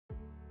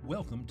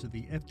Welcome to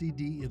the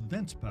FDD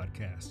Events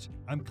Podcast.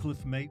 I'm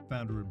Cliff Mate,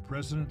 founder and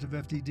president of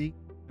FDD.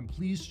 I'm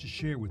pleased to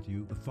share with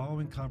you the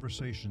following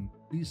conversation.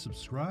 Please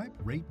subscribe,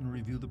 rate, and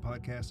review the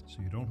podcast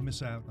so you don't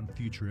miss out on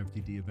future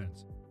FDD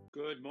events.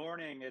 Good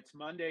morning. It's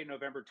Monday,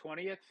 November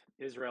 20th.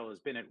 Israel has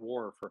been at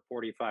war for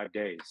 45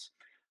 days.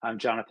 I'm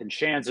Jonathan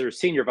Schanzer,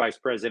 Senior Vice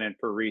President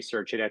for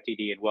Research at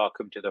FDD, and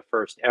welcome to the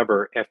first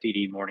ever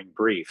FDD Morning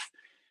Brief.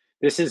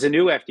 This is a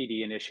new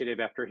FDD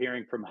initiative after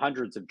hearing from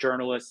hundreds of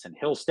journalists and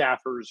Hill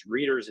staffers,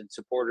 readers, and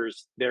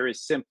supporters. There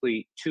is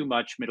simply too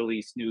much Middle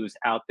East news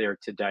out there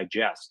to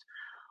digest.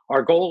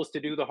 Our goal is to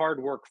do the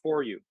hard work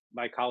for you.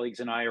 My colleagues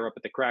and I are up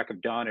at the crack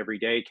of dawn every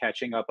day,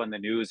 catching up on the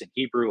news in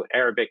Hebrew,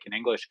 Arabic, and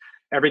English,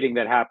 everything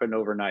that happened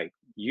overnight.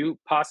 You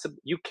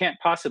can't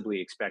possibly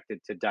expect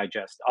it to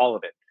digest all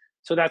of it.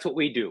 So that's what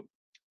we do.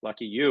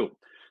 Lucky you.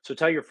 So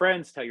tell your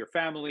friends, tell your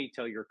family,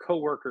 tell your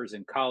coworkers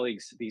and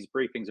colleagues. These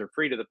briefings are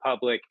free to the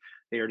public.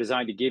 They are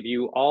designed to give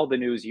you all the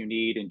news you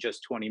need in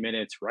just 20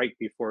 minutes right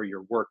before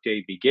your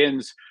workday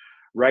begins,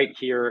 right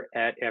here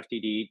at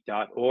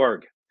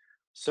fdd.org.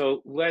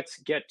 So let's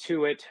get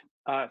to it.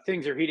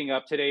 Things are heating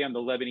up today on the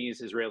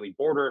Lebanese-Israeli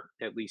border.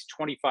 At least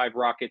 25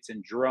 rockets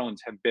and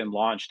drones have been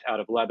launched out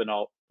of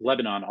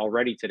Lebanon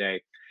already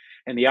today,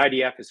 and the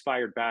IDF has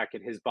fired back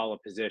at Hezbollah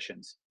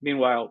positions.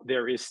 Meanwhile,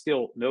 there is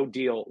still no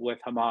deal with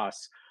Hamas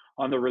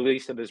on the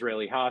release of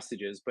Israeli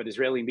hostages, but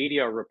Israeli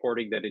media are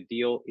reporting that a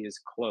deal is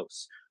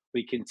close.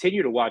 We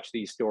continue to watch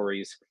these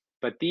stories,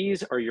 but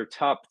these are your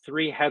top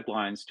three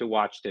headlines to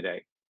watch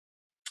today.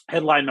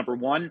 Headline number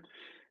one: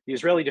 the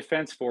Israeli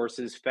Defense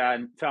Forces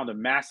found a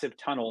massive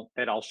tunnel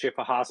at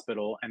Al-Shifa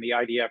Hospital, and the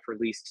IDF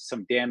released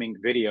some damning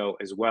video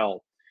as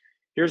well.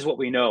 Here's what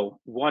we know.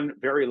 One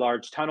very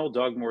large tunnel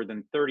dug more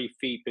than 30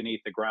 feet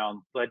beneath the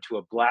ground led to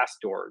a blast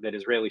door that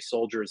Israeli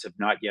soldiers have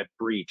not yet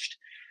breached.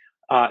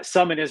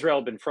 Some in Israel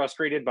have been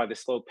frustrated by the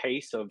slow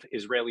pace of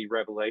Israeli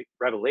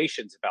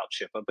revelations about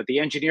Shifa, but the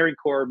engineering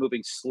corps are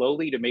moving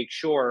slowly to make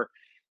sure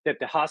that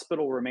the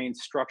hospital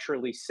remains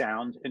structurally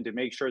sound and to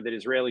make sure that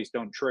Israelis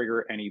don't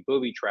trigger any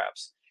booby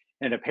traps.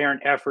 An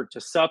apparent effort to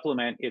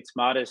supplement its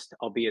modest,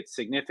 albeit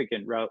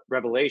significant,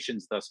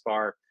 revelations thus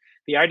far,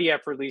 the IDF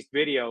released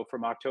video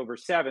from October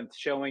 7th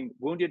showing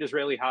wounded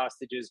Israeli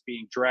hostages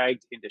being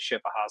dragged into Shifa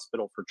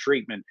Hospital for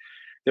treatment.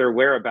 Their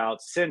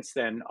whereabouts since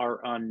then are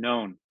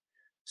unknown.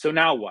 So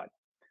now what?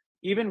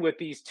 Even with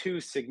these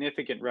two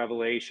significant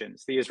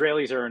revelations, the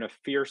Israelis are in a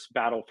fierce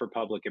battle for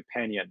public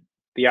opinion.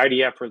 The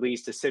IDF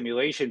released a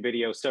simulation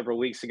video several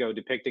weeks ago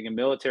depicting a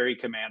military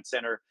command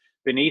center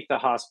beneath the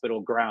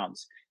hospital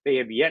grounds. They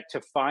have yet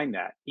to find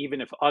that,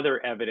 even if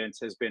other evidence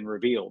has been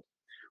revealed.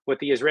 What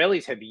the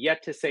Israelis have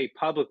yet to say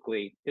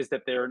publicly is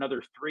that there are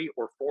another 3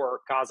 or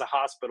 4 Gaza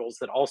hospitals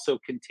that also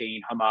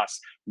contain Hamas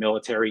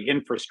military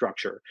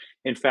infrastructure.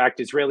 In fact,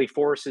 Israeli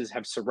forces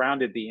have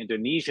surrounded the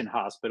Indonesian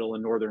hospital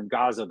in northern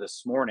Gaza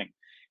this morning.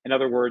 In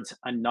other words,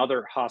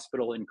 another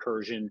hospital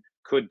incursion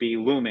could be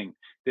looming.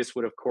 This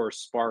would, of course,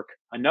 spark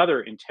another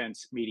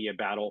intense media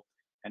battle.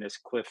 And as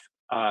Cliff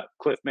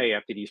May,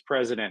 FDD's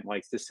president,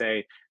 likes to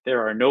say,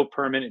 there are no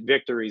permanent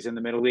victories in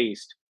the Middle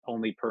East,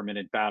 only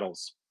permanent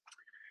battles.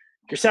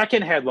 Your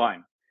second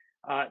headline: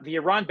 the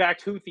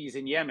Iran-backed Houthis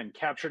in Yemen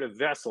captured a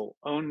vessel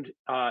owned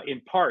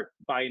in part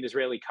by an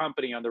Israeli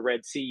company on the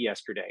Red Sea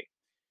yesterday.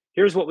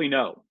 Here's what we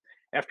know.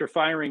 After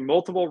firing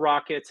multiple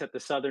rockets at the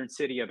southern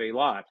city of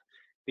Eilat,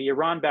 the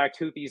Iran-backed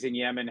Houthis in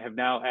Yemen have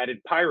now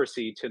added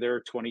piracy to their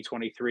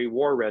 2023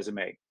 war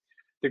resume.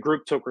 The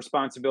group took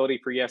responsibility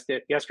for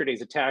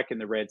yesterday's attack in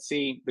the Red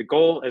Sea. The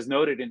goal, as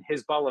noted in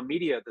Hezbollah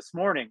media this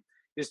morning,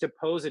 is to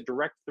pose a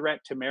direct threat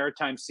to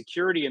maritime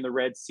security in the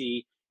Red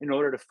Sea in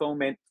order to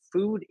foment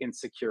food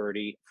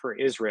insecurity for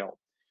Israel.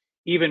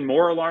 Even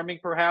more alarming,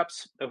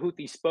 perhaps, a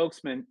Houthi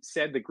spokesman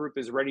said the group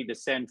is ready to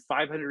send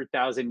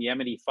 500,000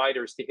 Yemeni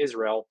fighters to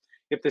Israel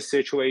if the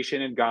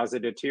situation in Gaza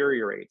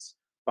deteriorates.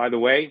 By the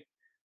way,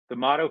 the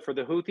motto for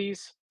the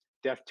Houthis: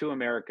 death to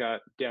America,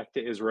 death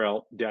to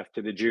Israel, death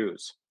to the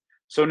Jews.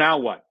 So now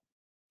what?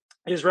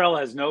 Israel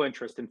has no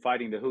interest in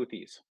fighting the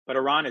Houthis, but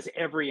Iran has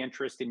every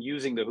interest in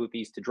using the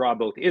Houthis to draw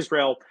both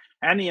Israel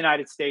and the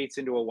United States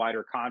into a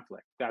wider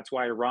conflict. That's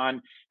why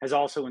Iran has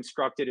also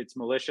instructed its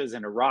militias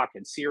in Iraq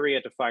and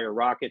Syria to fire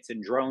rockets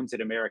and drones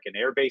at American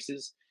air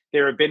bases.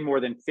 There have been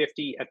more than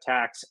 50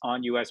 attacks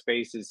on U.S.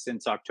 bases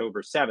since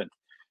October 7th.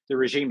 The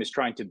regime is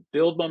trying to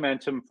build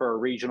momentum for a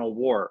regional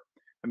war.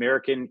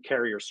 American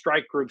carrier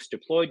strike groups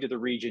deployed to the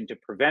region to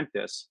prevent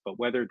this, but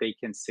whether they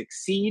can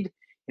succeed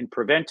in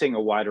preventing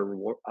a wider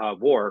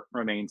war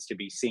remains to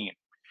be seen.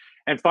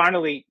 And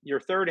finally, your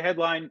third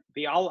headline: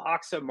 the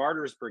Al-Aqsa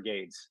Martyrs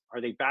Brigades. Are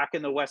they back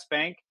in the West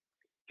Bank?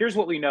 Here's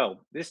what we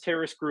know. This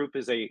terrorist group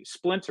is a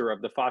splinter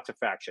of the Fatah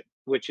faction,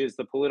 which is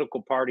the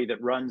political party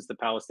that runs the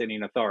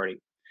Palestinian Authority.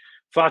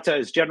 Fatah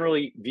is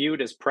generally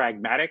viewed as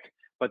pragmatic,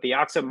 but the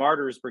Aqsa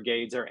Martyrs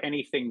Brigades are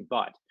anything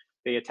but.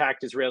 They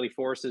attacked Israeli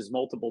forces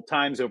multiple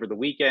times over the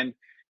weekend.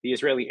 The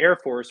Israeli Air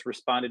Force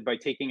responded by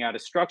taking out a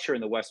structure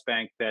in the West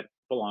Bank that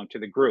belonged to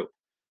the group.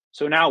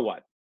 So now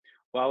what?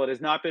 While it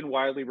has not been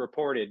widely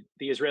reported,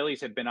 the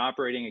Israelis have been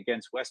operating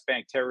against West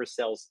Bank terrorist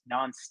cells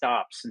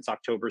nonstop since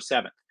October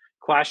 7th.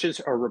 Clashes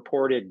are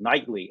reported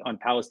nightly on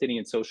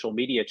Palestinian social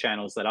media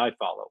channels that I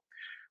follow.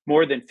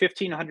 More than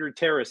 1,500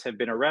 terrorists have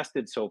been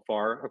arrested so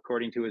far,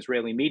 according to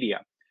Israeli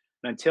media.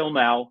 And until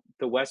now,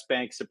 the West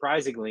Bank,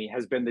 surprisingly,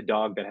 has been the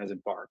dog that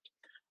hasn't barked.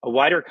 A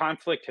wider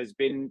conflict has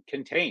been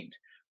contained,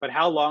 but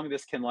how long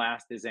this can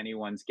last is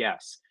anyone's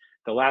guess.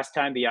 The last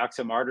time the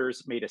Aqsa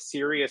martyrs made a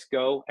serious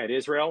go at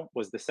Israel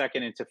was the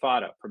Second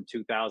Intifada from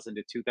 2000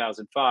 to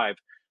 2005,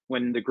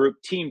 when the group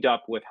teamed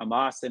up with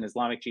Hamas and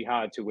Islamic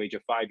Jihad to wage a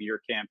 5-year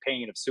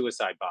campaign of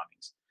suicide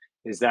bombings.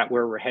 Is that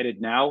where we're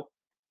headed now?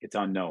 It's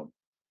unknown.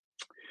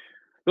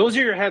 Those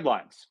are your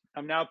headlines.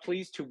 I'm now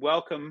pleased to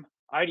welcome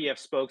IDF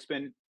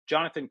spokesman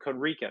Jonathan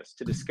Conricus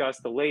to discuss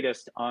the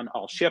latest on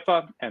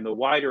Al-Shifa and the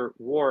wider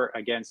war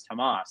against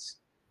Hamas.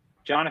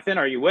 Jonathan,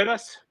 are you with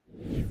us?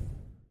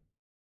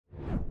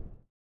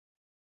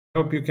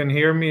 Hope you can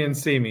hear me and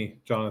see me,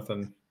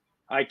 Jonathan.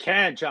 I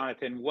can,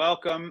 Jonathan.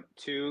 Welcome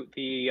to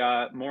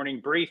the morning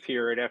brief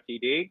here at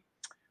FDD.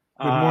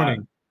 Good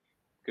morning.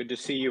 Good to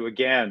see you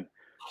again.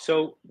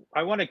 So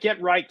I want to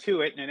get right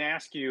to it and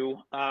ask you,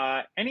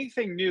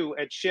 anything new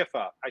at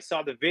Shifa? I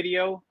saw the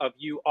video of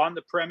you on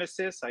the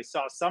premises. I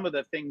saw some of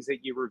the things that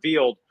you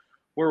revealed.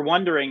 We're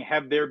wondering,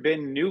 have there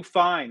been new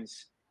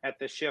finds at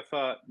the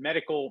Shifa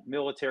medical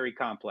military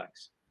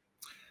complex?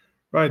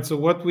 Right.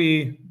 So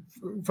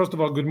first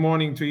of all, good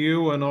morning to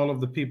you and all of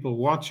the people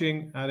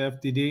watching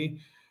at FDD.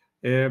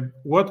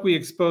 What we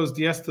exposed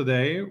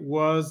yesterday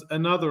was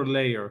another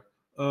layer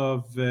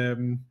of,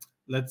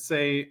 let's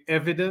say,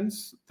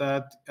 evidence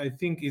that I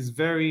think is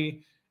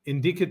very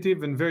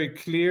indicative and very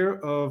clear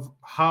of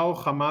how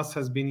Hamas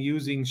has been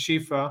using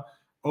Shifa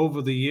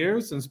over the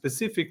years, and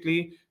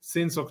specifically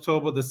since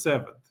October the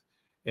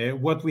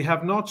 7th. What we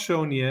have not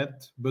shown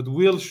yet, but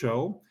will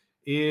show,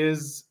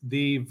 is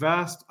the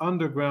vast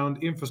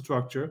underground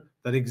infrastructure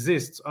that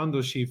exists under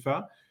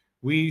Shifa.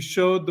 We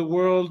showed the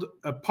world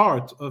a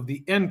part of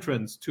the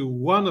entrance to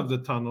one of the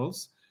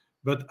tunnels,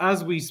 but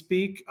as we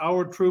speak,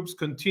 our troops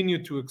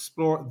continue to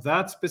explore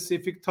that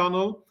specific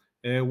tunnel,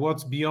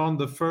 what's beyond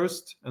the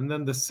first and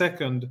then the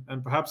second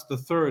and perhaps the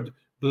third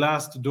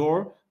blast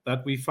door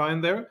that we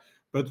find there.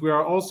 But we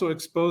are also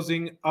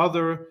exposing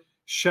other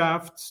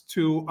shafts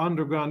to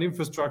underground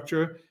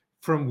infrastructure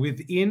from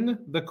within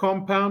the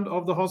compound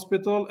of the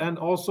hospital and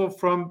also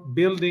from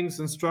buildings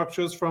and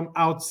structures from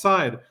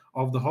outside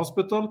of the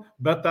hospital,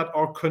 but that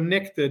are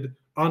connected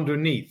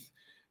underneath.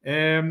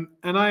 And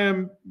I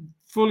am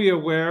fully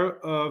aware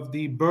of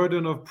the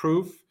burden of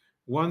proof.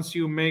 Once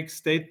you make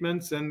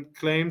statements and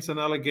claims and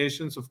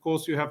allegations, of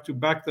course, you have to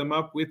back them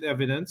up with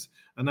evidence.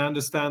 And I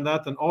understand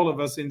that, and all of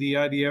us in the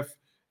IDF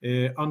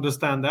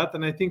understand that.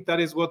 And I think that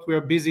is what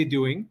we're busy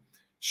doing,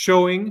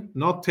 showing,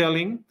 not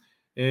telling.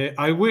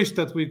 I wish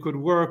that we could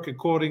work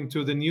according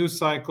to the news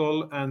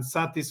cycle and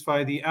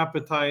satisfy the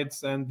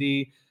appetites and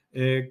the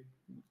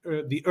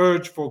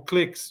urge for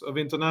clicks of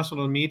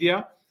international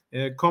media.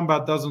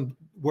 Combat doesn't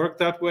work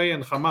that way,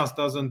 and Hamas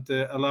doesn't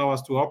allow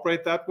us to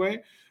operate that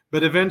way.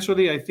 But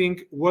eventually, I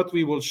think what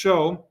we will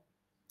show,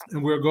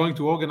 and we're going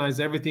to organize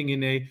everything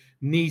in a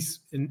neat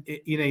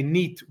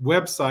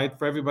website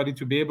for everybody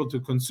to be able to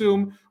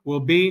consume, will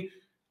be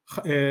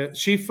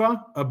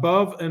Shifa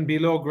above and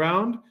below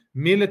ground,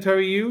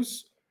 military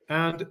use,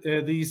 and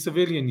the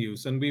civilian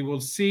use. And we will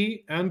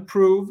see and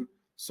prove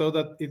so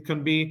that it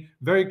can be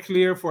very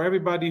clear for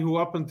everybody who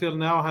up until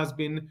now has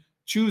been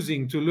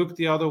choosing to look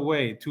the other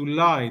way, to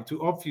lie, to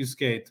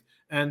obfuscate,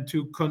 and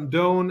to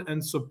condone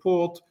and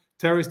support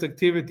terrorist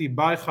activity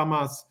by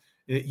Hamas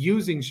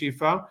using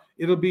Shifa.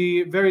 It'll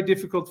be very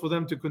difficult for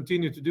them to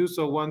continue to do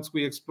so once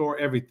we explore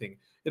everything.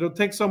 It'll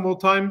take some more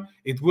time.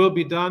 It will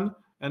be done.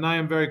 And I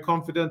am very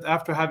confident,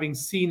 after having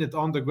seen it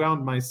on the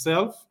ground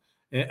myself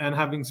and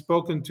having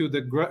spoken to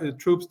the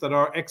troops that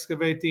are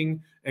excavating,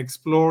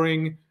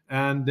 exploring,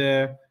 and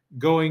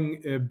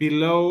going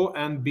below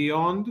and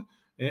beyond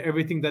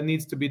everything that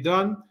needs to be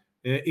done,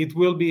 it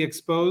will be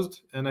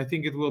exposed. And I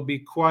think it will be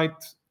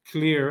quite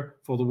clear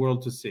for the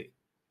world to see.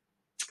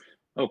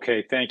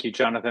 Okay, thank you,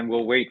 Jonathan.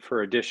 We'll wait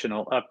for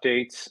additional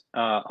updates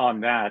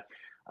on that.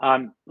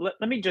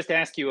 Let me just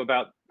ask you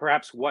about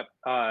perhaps what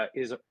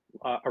is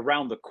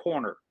around the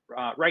corner.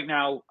 Right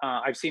now,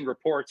 I've seen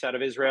reports out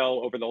of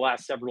Israel over the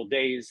last several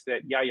days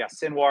that Yahya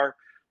Sinwar,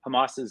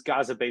 Hamas's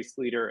Gaza-based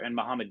leader, and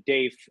Mohammed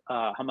Deif,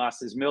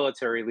 Hamas's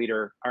military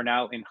leader, are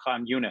now in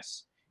Khan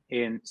Yunis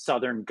in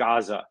southern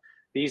Gaza.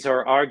 These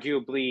are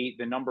arguably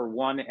the number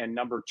 1 and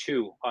number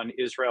 2 on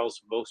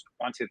Israel's most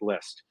wanted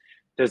list.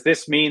 Does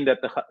this mean that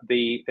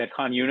that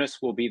Khan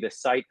Yunis will be the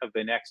site of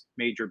the next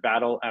major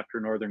battle after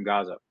northern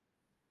Gaza?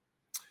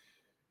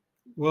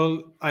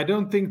 Well, I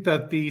don't think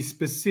that the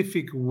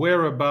specific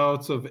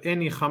whereabouts of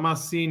any Hamas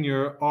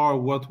senior are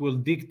what will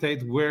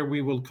dictate where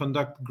we will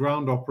conduct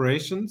ground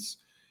operations.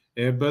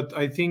 But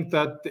I think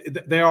that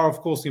they are, of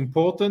course,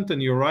 important,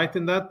 and you're right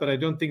in that, but I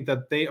don't think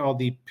that they are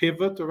the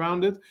pivot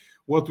around it.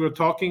 What we're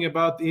talking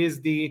about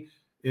is the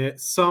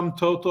sum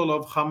total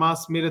of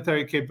Hamas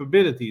military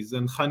capabilities.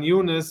 And Khan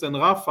Yunis and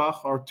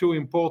Rafah are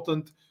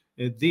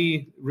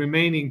the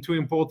remaining two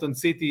important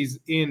cities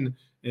in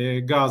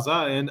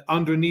Gaza, and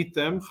underneath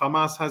them,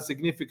 Hamas has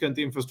significant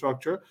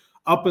infrastructure.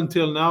 Up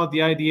until now, the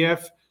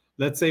IDF,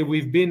 let's say,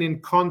 we've been in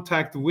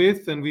contact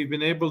with, and we've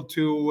been able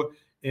to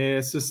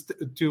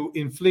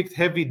inflict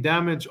heavy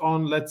damage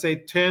on, let's say,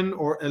 10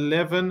 or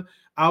 11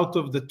 out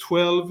of the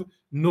 12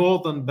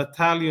 northern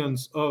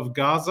battalions of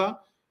Gaza.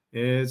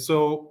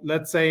 So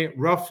let's say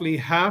roughly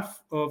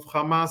half of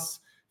Hamas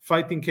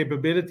fighting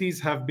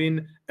capabilities have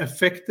been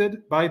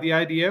affected by the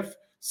IDF,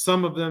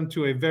 some of them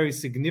to a very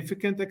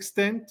significant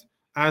extent,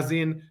 as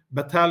in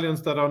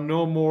battalions that are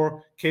no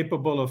more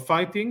capable of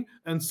fighting,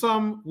 and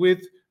some with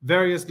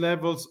various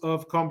levels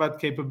of combat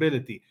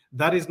capability.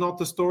 That is not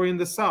the story in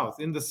the south.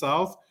 In the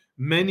south,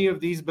 many of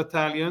these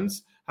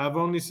battalions have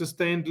only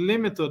sustained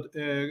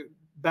limited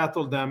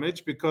battle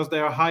damage because they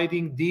are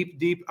hiding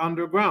deep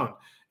underground,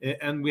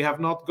 and we have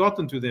not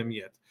gotten to them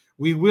yet.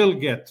 We will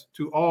get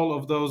to all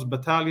of those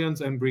battalions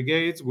and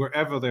brigades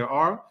wherever there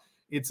are.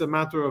 It's a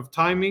matter of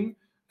timing,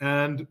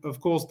 and of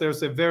course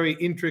there's a very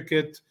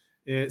intricate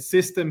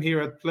system here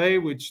at play,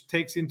 which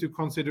takes into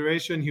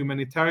consideration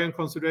humanitarian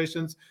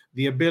considerations,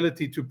 the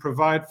ability to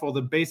provide for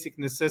the basic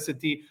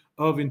necessity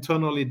of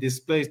internally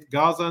displaced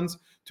Gazans,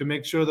 to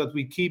make sure that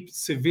we keep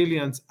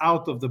civilians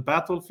out of the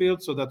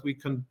battlefield so that we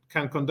can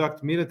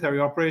conduct military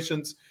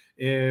operations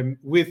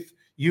with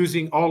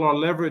using all our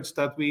leverage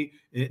that we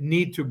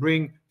need to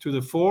bring to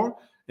the fore.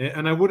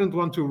 And I wouldn't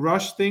want to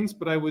rush things,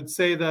 but I would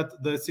say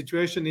that the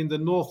situation in the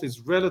north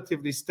is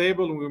relatively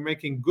stable, and we're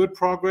making good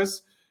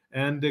progress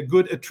and a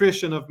good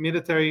attrition of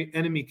military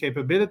enemy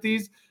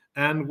capabilities.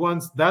 And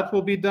once that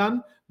will be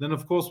done, then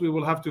of course we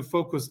will have to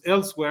focus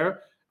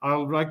elsewhere. I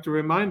would like to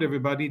remind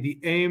everybody the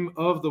aim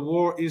of the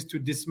war is to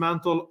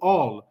dismantle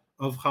all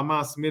of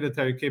Hamas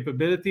military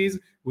capabilities.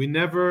 We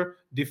never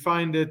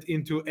defined it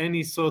into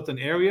any certain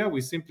area. We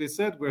simply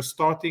said we're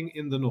starting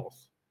in the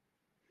north.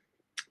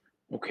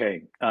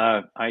 Okay.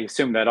 I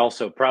assume that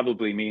also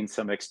probably means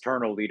some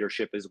external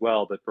leadership as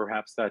well, but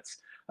perhaps that's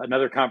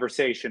another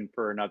conversation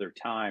for another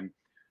time.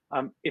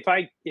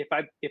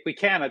 If we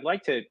can, I'd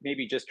like to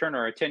maybe just turn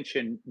our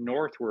attention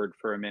northward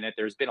for a minute.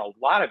 There's been a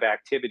lot of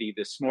activity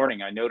this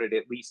morning. I noted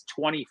at least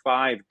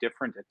 25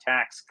 different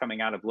attacks coming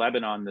out of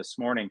Lebanon this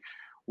morning.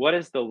 What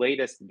is the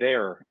latest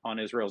there on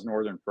Israel's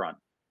northern front?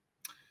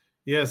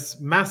 Yes,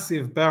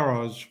 massive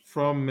barrage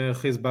from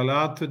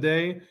Hezbollah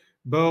today.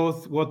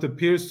 Both what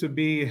appears to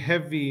be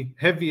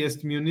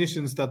heaviest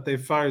munitions that they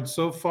fired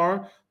so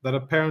far that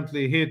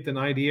apparently hit an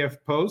IDF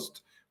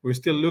post. We're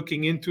still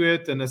looking into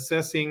it and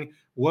assessing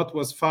what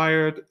was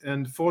fired,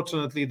 and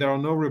fortunately there are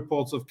no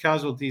reports of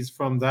casualties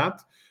from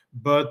that,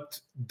 but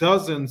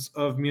dozens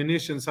of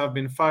munitions have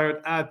been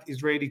fired at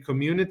Israeli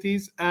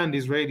communities and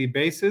Israeli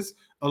bases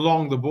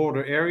along the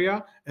border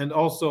area and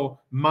also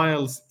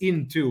miles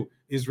into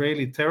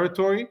Israeli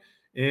territory.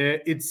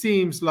 It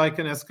seems like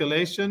an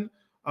escalation.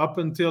 Up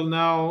until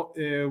now,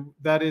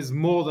 that is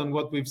more than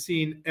what we've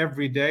seen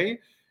every day.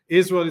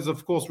 Israel is,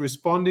 of course,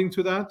 responding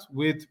to that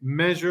with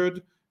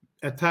measured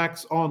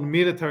attacks on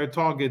military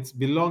targets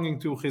belonging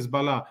to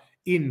Hezbollah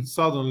in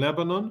southern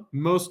Lebanon,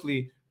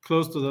 mostly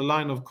close to the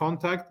line of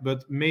contact,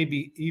 but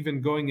maybe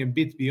even going a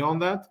bit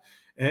beyond that.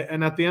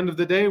 And at the end of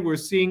the day, we're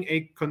seeing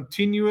a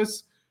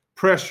continuous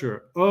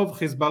pressure of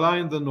Hezbollah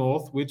in the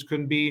north, which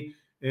can be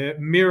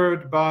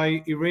mirrored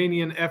by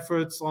Iranian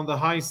efforts on the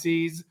high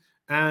seas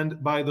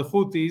and by the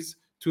Houthis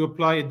to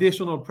apply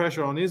additional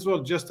pressure on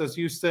Israel. Just as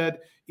you said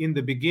in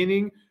the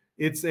beginning,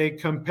 it's a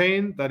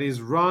campaign that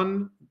is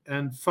run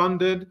and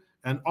funded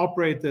and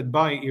operated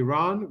by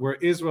Iran, where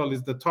Israel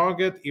is the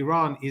target,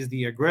 Iran is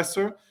the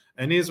aggressor,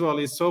 and Israel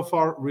is so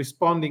far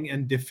responding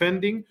and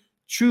defending,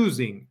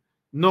 choosing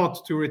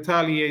not to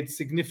retaliate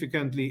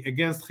significantly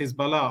against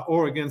Hezbollah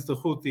or against the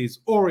Houthis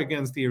or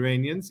against the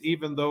Iranians,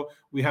 even though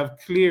we have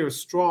clear,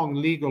 strong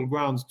legal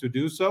grounds to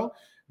do so.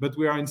 But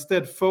we are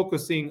instead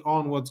focusing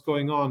on what's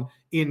going on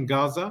in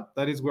Gaza.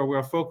 That is where we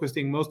are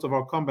focusing most of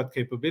our combat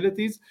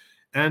capabilities.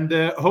 And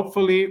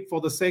hopefully,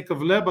 for the sake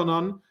of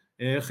Lebanon,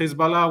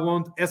 Hezbollah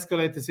won't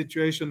escalate the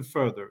situation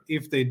further.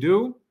 If they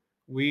do,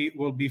 we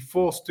will be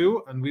forced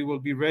to, and we will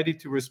be ready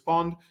to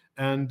respond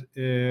and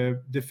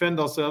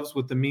defend ourselves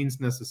with the means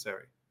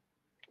necessary.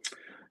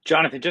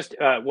 Jonathan, just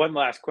one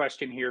last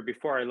question here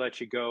before I let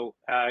you go.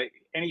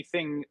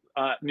 Anything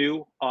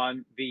new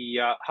on the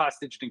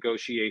hostage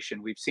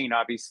negotiation? We've seen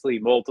obviously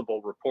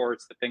multiple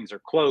reports that things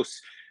are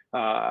close.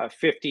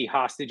 50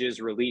 hostages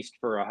released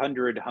for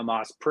 100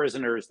 Hamas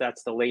prisoners.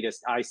 That's the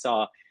latest I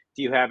saw.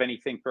 Do you have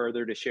anything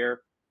further to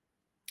share?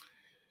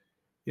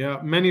 Yeah,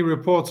 many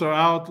reports are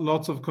out,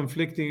 lots of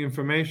conflicting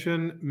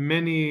information,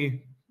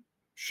 many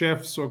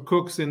chefs or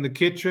cooks in the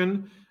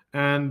kitchen,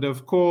 and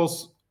of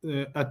course,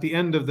 at the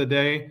end of the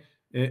day,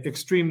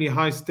 extremely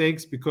high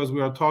stakes, because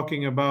we are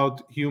talking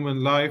about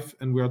human life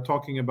and we are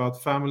talking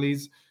about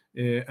families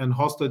and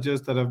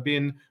hostages that have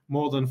been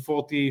more than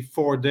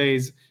 44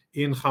 days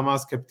in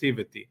Hamas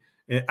captivity.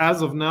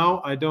 As of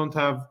now, I don't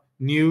have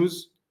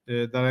news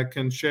that I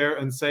can share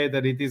and say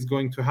that it is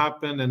going to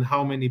happen and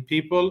how many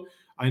people.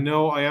 I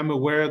am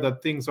aware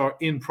that things are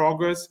in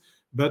progress,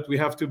 but we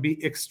have to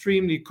be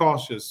extremely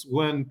cautious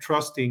when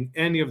trusting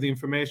any of the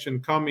information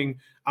coming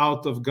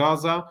out of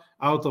Gaza,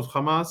 out of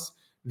Hamas.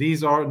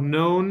 These are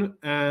known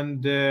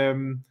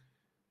and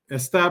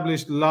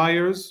established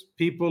liars,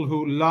 people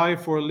who lie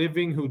for a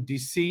living, who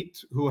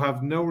deceit, who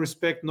have no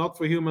respect, not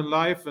for human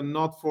life and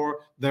not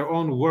for their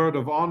own word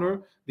of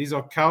honor. These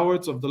are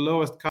cowards of the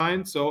lowest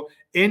kind. So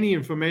any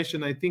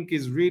information, I think,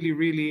 is really,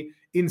 really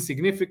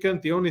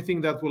insignificant. The only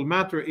thing that will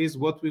matter is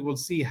what we will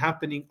see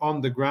happening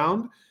on the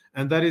ground.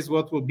 And that is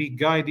what will be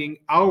guiding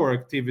our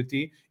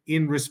activity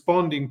in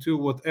responding to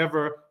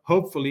whatever,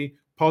 hopefully,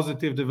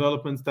 positive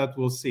developments that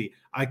we'll see.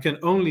 I can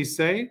only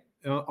say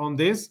on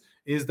this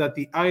is that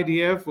the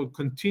IDF will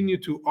continue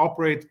to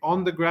operate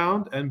on the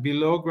ground and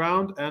below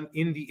ground and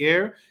in the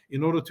air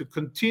in order to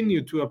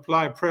continue to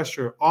apply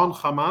pressure on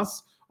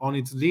Hamas, on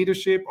its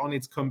leadership, on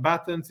its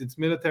combatants, its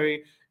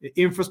military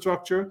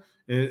infrastructure,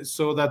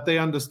 so that they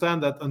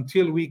understand that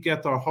until we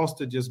get our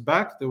hostages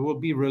back, there will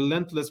be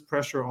relentless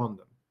pressure on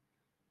them.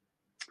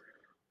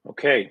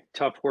 Okay,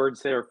 tough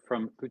words there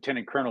from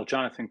Lieutenant Colonel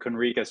Jonathan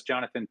Conricus.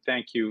 Jonathan,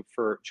 thank you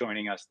for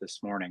joining us this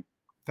morning.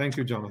 Thank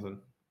you, Jonathan.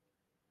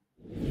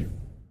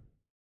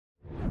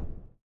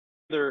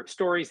 Other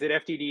stories that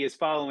FDD is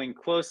following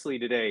closely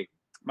today.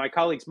 My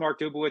colleagues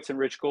Mark Dubowitz and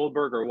Rich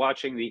Goldberg are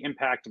watching the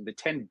impact of the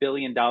 $10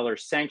 billion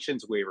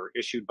sanctions waiver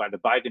issued by the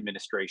Biden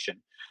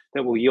administration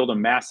that will yield a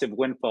massive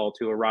windfall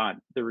to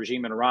Iran. The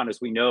regime in Iran, as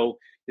we know,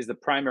 is the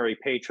primary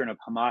patron of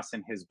Hamas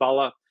and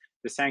Hezbollah.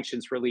 The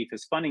sanctions relief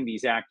is funding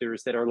these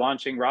actors that are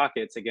launching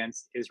rockets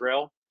against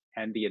Israel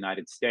and the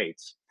United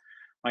States.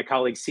 My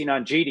colleague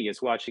Sinan Jidi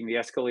is watching the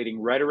escalating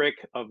rhetoric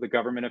of the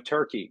government of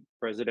Turkey.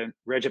 President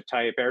Recep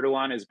Tayyip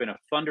Erdogan has been a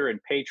funder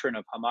and patron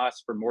of Hamas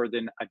for more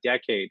than a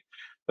decade.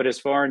 But as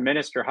Foreign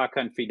Minister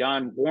Hakan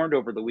Fidan warned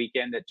over the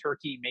weekend that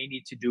Turkey may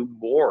need to do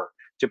more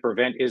to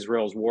prevent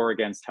Israel's war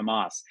against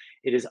Hamas.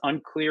 It is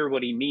unclear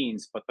what he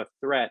means, but the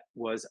threat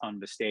was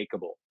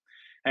unmistakable.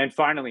 And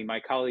finally, my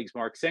colleagues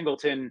Craig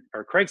Singleton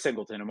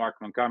and Mark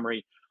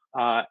Montgomery,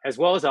 as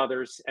well as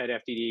others at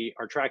FDD,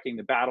 are tracking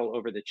the battle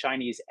over the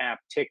Chinese app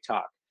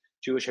TikTok.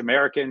 Jewish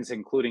Americans,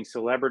 including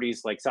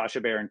celebrities like Sacha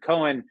Baron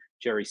Cohen,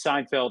 Jerry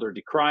Seinfeld, are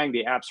decrying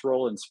the app's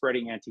role in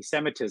spreading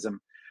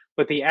anti-Semitism.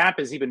 But the app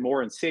is even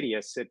more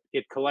insidious.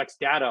 It collects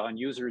data on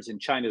users in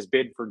China's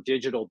bid for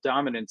digital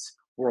dominance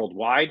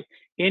worldwide.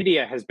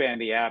 India has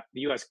banned the app.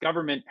 The US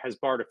government has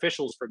barred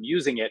officials from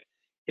using it.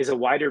 Is a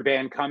wider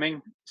ban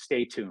coming?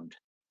 Stay tuned.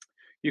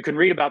 You can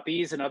read about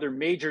these and other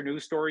major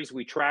news stories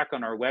we track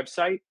on our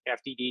website,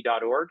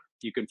 fdd.org.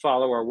 You can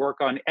follow our work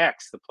on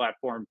X, the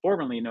platform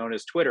formerly known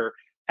as Twitter,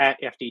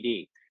 at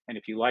FDD. And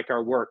if you like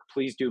our work,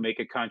 please do make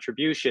a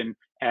contribution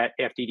at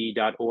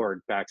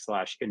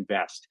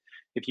fdd.org/invest.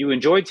 If you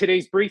enjoyed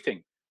today's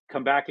briefing,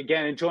 come back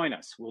again and join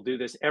us. We'll do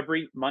this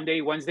every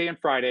Monday, Wednesday, and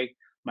Friday.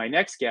 My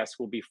next guest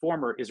will be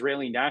former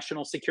Israeli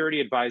National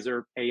Security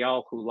Advisor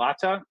Eyal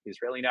Hulata,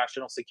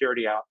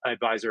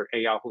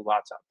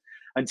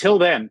 Until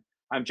then,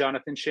 I'm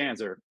Jonathan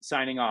Schanzer,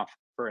 signing off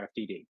for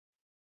FDD.